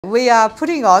We are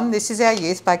putting on This Is Our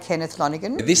Youth by Kenneth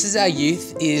Lonergan. This Is Our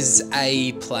Youth is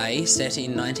a play set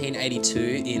in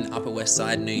 1982 in Upper West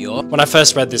Side, New York. When I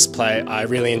first read this play, I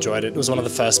really enjoyed it. It was one of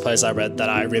the first plays I read that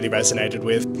I really resonated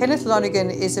with. Kenneth Lonergan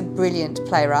is a brilliant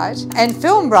playwright and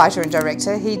film writer and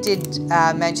director. He did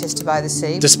Manchester by the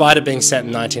Sea. Despite it being set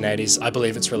in the 1980s, I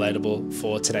believe it's relatable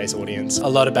for today's audience. A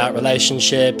lot about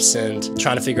relationships and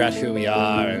trying to figure out who we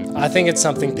are, and I think it's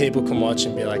something people can watch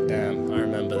and be like, damn, I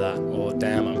remember that, or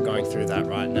damn, I'm going through that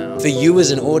right now. For you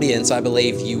as an audience, I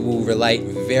believe you will relate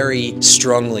very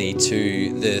strongly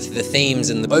to the themes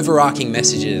and the overarching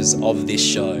messages of this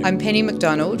show. I'm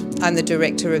McDonald. I'm the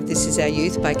director of This Is Our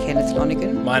Youth by Kenneth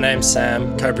Lonergan. My name's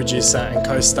Sam, co-producer and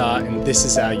co-star in This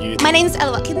Is Our Youth. My name's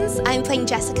Ella Watkins. I'm playing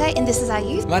Jessica in This Is Our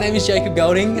Youth. My name is Jacob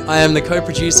Golding. I am the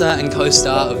co-producer and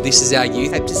co-star of This Is Our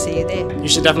Youth. Hope to see you there. You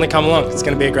should definitely come along. It's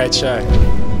going to be a great show.